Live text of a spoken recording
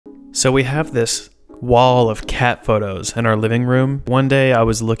So we have this wall of cat photos in our living room. One day I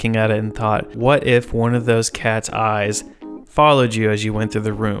was looking at it and thought, what if one of those cat's eyes followed you as you went through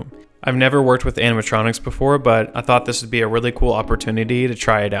the room? I've never worked with animatronics before, but I thought this would be a really cool opportunity to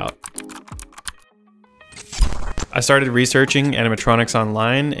try it out. I started researching animatronics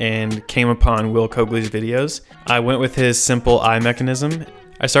online and came upon Will Cogley's videos. I went with his simple eye mechanism.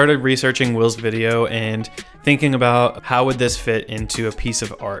 I started researching Will's video and thinking about how would this fit into a piece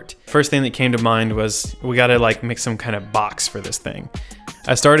of art. First thing that came to mind was we gotta make some kind of box for this thing.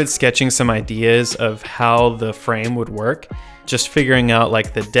 I started sketching some ideas of how the frame would work, just figuring out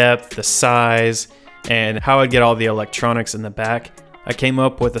the depth, the size, and how I'd get all the electronics in the back. I came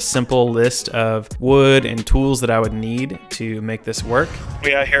up with a simple list of wood and tools that I would need to make this work.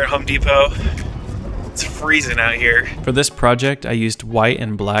 We out here at Home Depot. It's freezing out here. For this project, I used white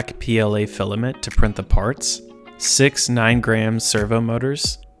and black PLA filament to print the parts, 6 9-gram servo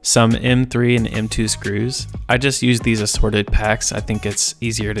motors, some M3 and M2 screws. I just used these assorted packs. I think it's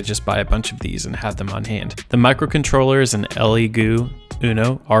easier to just buy a bunch of these and have them on hand. The microcontroller is an LE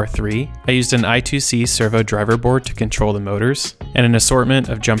Uno R3. I used an I2C servo driver board to control the motors, and an assortment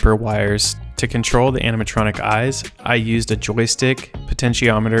of jumper wires. To control the animatronic eyes, I used a joystick,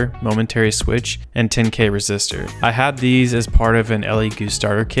 potentiometer, momentary switch, and 10K resistor. I had these as part of an LE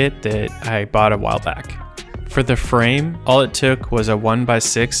starter kit that I bought a while back. For the frame, all it took was a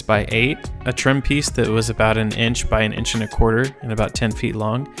 1x6x8, a trim piece that was about 1 inch by 1.25 inches and about 10 feet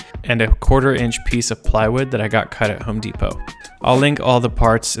long, and a 1/4 inch piece of plywood that I got cut at Home Depot. I'll link all the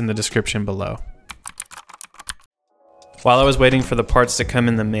parts in the description below. While I was waiting for the parts to come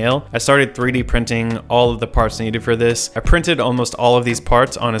in the mail, I started 3D printing all of the parts needed for this. I printed almost all of these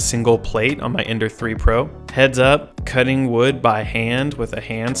parts on a single plate on my Ender 3 Pro. Heads up, cutting wood by hand with a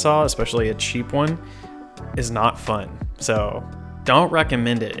handsaw, especially a cheap one, is not fun. So don't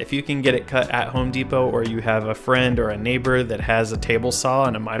recommend it. If you can get it cut at Home Depot, or you have a friend or a neighbor that has a table saw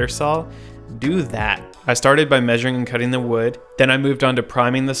and a miter saw, do that. I started by measuring and cutting the wood. Then I moved on to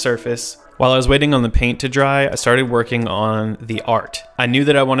priming the surface. While I was waiting on the paint to dry, I started working on the art. I knew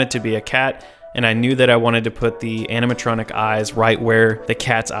that I wanted to be a cat, and I knew that I wanted to put the animatronic eyes right where the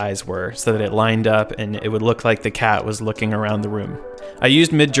cat's eyes were so that it lined up and it would look like the cat was looking around the room. I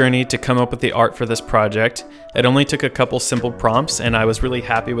used MidJourney to come up with the art for this project. It only took a couple simple prompts, and I was really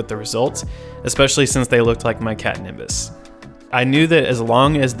happy with the results, especially since they looked like my cat Nimbus. I knew that as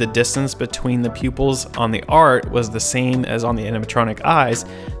long as the distance between the pupils on the art was the same as on the animatronic eyes,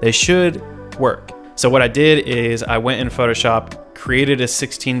 they should work. So what I did is I went in Photoshop, created a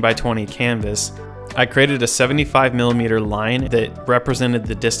 16x20 canvas. I created a 75mm line that represented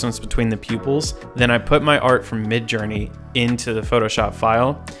the distance between the pupils. Then I put my art from MidJourney into the Photoshop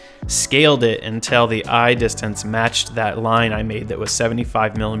file, scaled it until the eye distance matched that line I made that was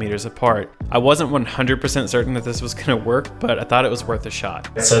 75mm apart. I wasn't 100% certain that this was gonna work, but I thought it was worth a shot.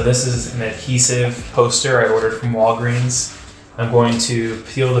 So this is an adhesive poster I ordered from Walgreens. I'm going to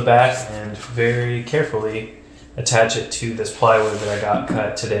peel the back and very carefully attach it to this plywood that I got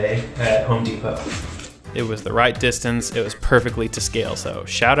cut today at Home Depot. It was the right distance, it was perfectly to scale, so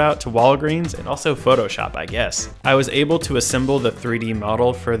shout out to Walgreens and also Photoshop, I guess. I was able to assemble the 3D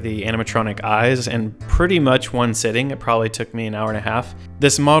model for the animatronic eyes in pretty much one sitting. It probably took me 1.5 hours.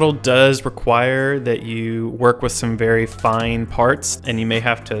 This model does require that you work with some very fine parts, and you may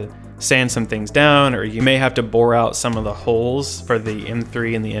have to sand some things down, or you may have to bore out some of the holes for the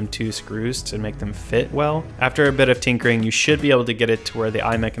M3 and the M2 screws to make them fit well. After a bit of tinkering, you should be able to get it to where the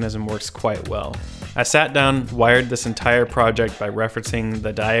eye mechanism works quite well. I sat down, wired this entire project by referencing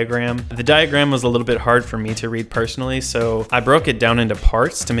the diagram. The diagram was a little bit hard for me to read personally, so I broke it down into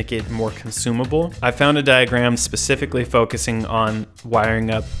parts to make it more consumable. I found a diagram specifically focusing on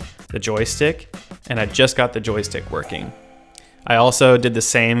wiring up the joystick, and I just got the joystick working. I also did the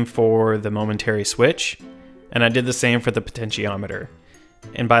same for the momentary switch, and I did the same for the potentiometer.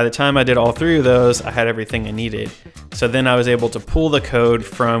 And by the time I did all 3 of those, I had everything I needed. So then I was able to pull the code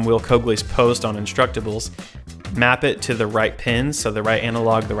from Will Cogley's post on Instructables, map it to the right pins, so the right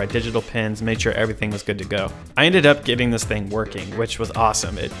analog, the right digital pins, made sure everything was good to go. I ended up getting this thing working, which was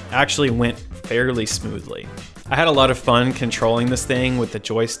awesome. It actually went fairly smoothly. I had a lot of fun controlling this thing with the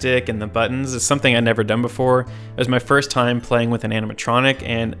joystick and the buttons. It's something I'd never done before. It was my first time playing with an animatronic,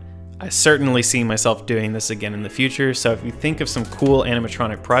 and I certainly see myself doing this again in the future. So if you think of some cool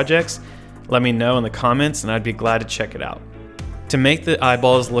animatronic projects, let me know in the comments and I'd be glad to check it out. To make the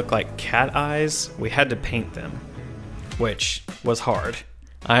eyeballs look like cat eyes, we had to paint them, which was hard.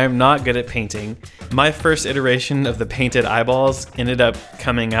 I am not good at painting. My first iteration of the painted eyeballs ended up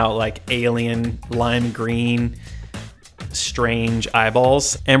coming out like alien lime green. strange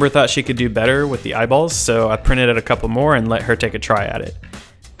eyeballs. Amber thought she could do better with the eyeballs, so I printed out a couple more and let her take a try at it.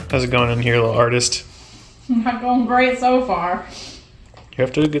 How's it going in here, little artist? Not going great so far. You're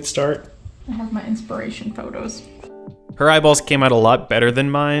off to a good start. I have my inspiration photos. Her eyeballs came out a lot better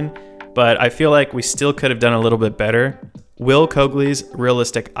than mine, but I feel like we still could have done a little bit better. Will Cogley's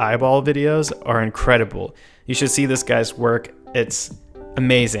realistic eyeball videos are incredible. You should see this guy's work. It's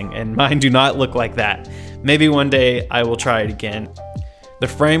amazing, and mine do not look like that. Maybe one day I will try it again. The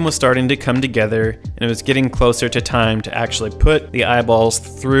frame was starting to come together, and it was getting closer to time to actually put the eyeballs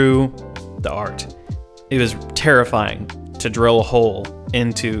through the art. It was terrifying to drill a hole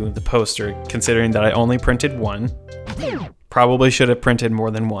into the poster, considering that I only printed one. Probably should have printed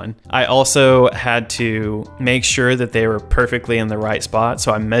more than one. I also had to make sure that they were perfectly in the right spot,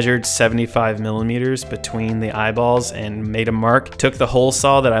 so I measured 75 millimeters between the eyeballs and made a mark. Took the hole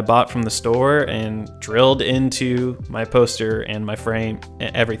saw that I bought from the store and drilled into my poster and my frame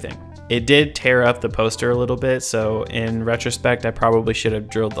and everything. It did tear up the poster a little bit, so in retrospect, I probably should have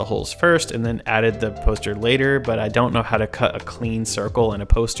drilled the holes first and then added the poster later, but I don't know how to cut a clean circle in a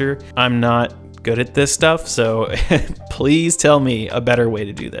poster. I'm not good at this stuff, so please tell me a better way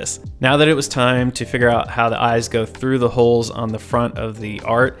to do this. Now that it was time to figure out how the eyes go through the holes on the front of the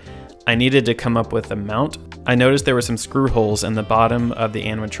art, I needed to come up with a mount. I noticed there were some screw holes in the bottom of the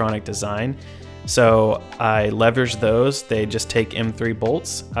animatronic design, so I leveraged those. They just take M3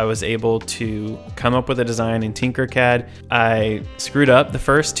 bolts. I was able to come up with a design in Tinkercad. I screwed up the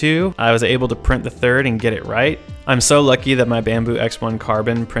first two. I was able to print the third and get it right. I'm so lucky that my Bambu X1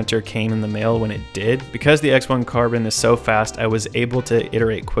 Carbon printer came in the mail when it did. Because the X1 Carbon is so fast, I was able to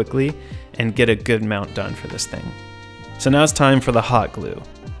iterate quickly and get a good mount done for this thing. So now it's time for the hot glue.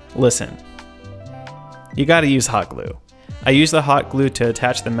 Listen, you gotta use hot glue. I used the hot glue to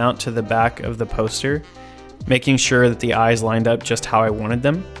attach the mount to the back of the poster, making sure that the eyes lined up just how I wanted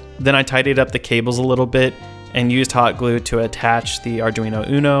them. Then I tidied up the cables a little bit and used hot glue to attach the Arduino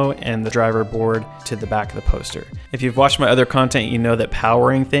Uno and the driver board to the back of the poster. If you've watched my other content, you know that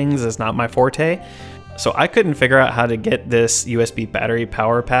powering things is not my forte. So I couldn't figure out how to get this USB battery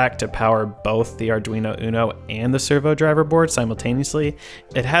power pack to power both the Arduino Uno and the servo driver board simultaneously.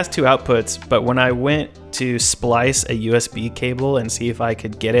 It has two outputs, but when I went to splice a USB cable and see if I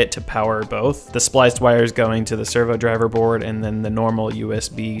could get it to power both, the spliced wires going to the servo driver board and then the normal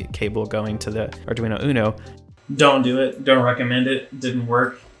USB cable going to the Arduino Uno. Don't do it, don't recommend it, it didn't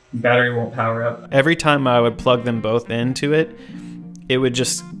work. Battery won't power up. Every time I would plug them both into it, it would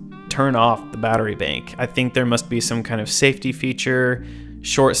just turn off the battery bank. I think there must be some kind of safety feature,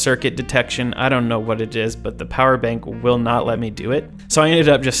 short circuit detection, I don't know what it is, but the power bank will not let me do it. So I ended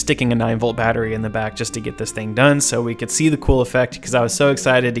up just sticking a 9-volt battery in the back just to get this thing done so we could see the cool effect because I was so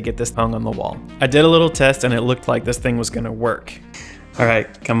excited to get this hung on the wall. I did a little test and it looked like this thing was gonna work. All right,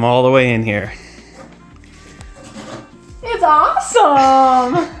 come all the way in here. It's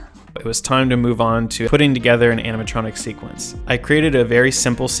awesome! It was time to move on to putting together an animatronic sequence. I created a very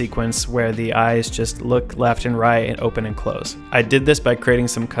simple sequence where the eyes just look left and right and open and close. I did this by creating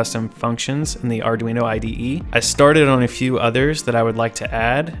some custom functions in the Arduino IDE. I started on a few others that I would like to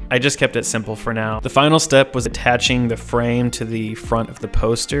add. I just kept it simple for now. The final step was attaching the frame to the front of the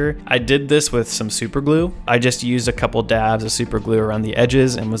poster. I did this with some super glue. I just used a couple dabs of super glue around the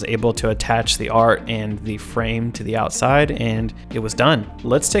edges and was able to attach the art and the frame to the outside, and it was done.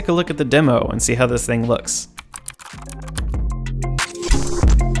 Let's take a look at the demo and see how this thing looks.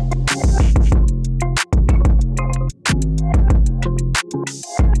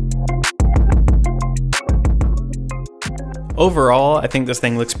 Overall, I think this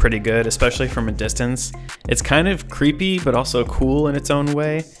thing looks pretty good, especially from a distance. It's kind of creepy, but also cool in its own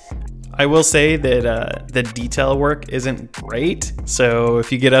way. I will say that the detail work isn't great, so if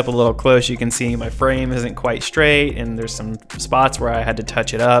you get up a little close, you can see my frame isn't quite straight, and there's some spots where I had to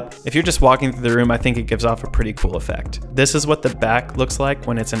touch it up. If you're just walking through the room, I think it gives off a pretty cool effect. This is what the back looks like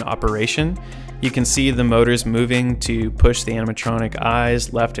when it's in operation. You can see the motors moving to push the animatronic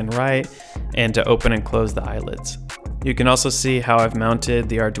eyes left and right, and to open and close the eyelids. You can also see how I've mounted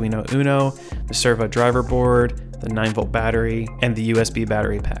the Arduino Uno, the servo driver board, the 9-volt battery, and the USB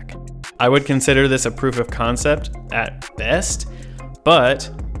battery pack. I would consider this a proof of concept at best, but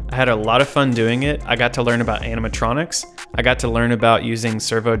I had a lot of fun doing it. I got to learn about animatronics. I got to learn about using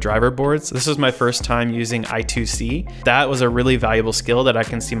servo driver boards. This was my first time using I2C. That was a really valuable skill that I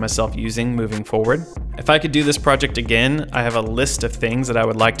can see myself using moving forward. If I could do this project again, I have a list of things that I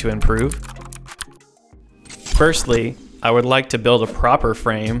would like to improve. Firstly, I would like to build a proper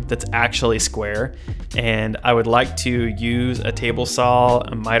frame that's actually square, and I would like to use a table saw,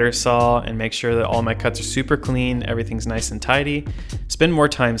 a miter saw, and make sure that all my cuts are super clean, everything's nice and tidy, spend more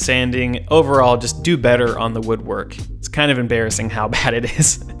time sanding, overall just do better on the woodwork. It's kind of embarrassing how bad it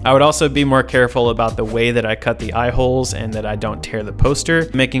is. I would also be more careful about the way that I cut the eye holes and that I don't tear the poster,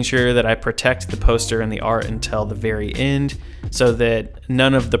 making sure that I protect the poster and the art until the very end so that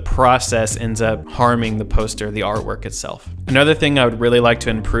none of the process ends up harming the poster, the artwork itself. Another thing I would really like to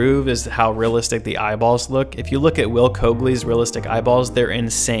improve is how realistic the eyeballs look. If you look at Will Cogley's realistic eyeballs, they're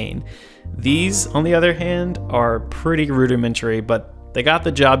insane. These, on the other hand, are pretty rudimentary, but they got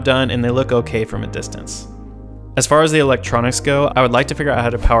the job done and they look okay from a distance. As far as the electronics go, I would like to figure out how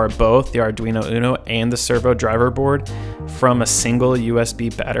to power both the Arduino Uno and the servo driver board from a single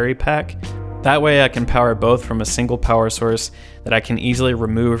USB battery pack. That way I can power both from a single power source that I can easily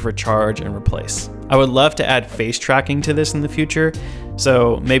remove, recharge, and replace. I would love to add face tracking to this in the future,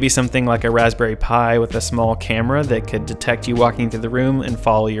 so maybe something like a Raspberry Pi with a small camera that could detect you walking through the room and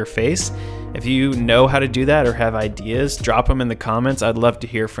follow your face. If you know how to do that or have ideas, drop them in the comments. I'd love to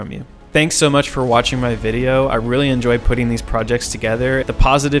hear from you. Thanks so much for watching my video. I really enjoy putting these projects together. The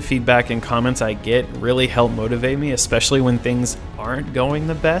positive feedback and comments I get really help motivate me, especially when things aren't going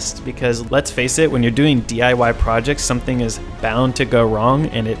the best, because let's face it, when you're doing DIY projects, something is bound to go wrong,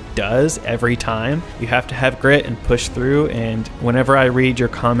 and it does every time. You have to have grit and push through, and whenever I read your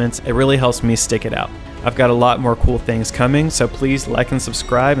comments, it really helps me stick it out. I've got a lot more cool things coming, so please like and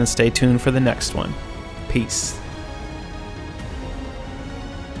subscribe and stay tuned for the next one. Peace.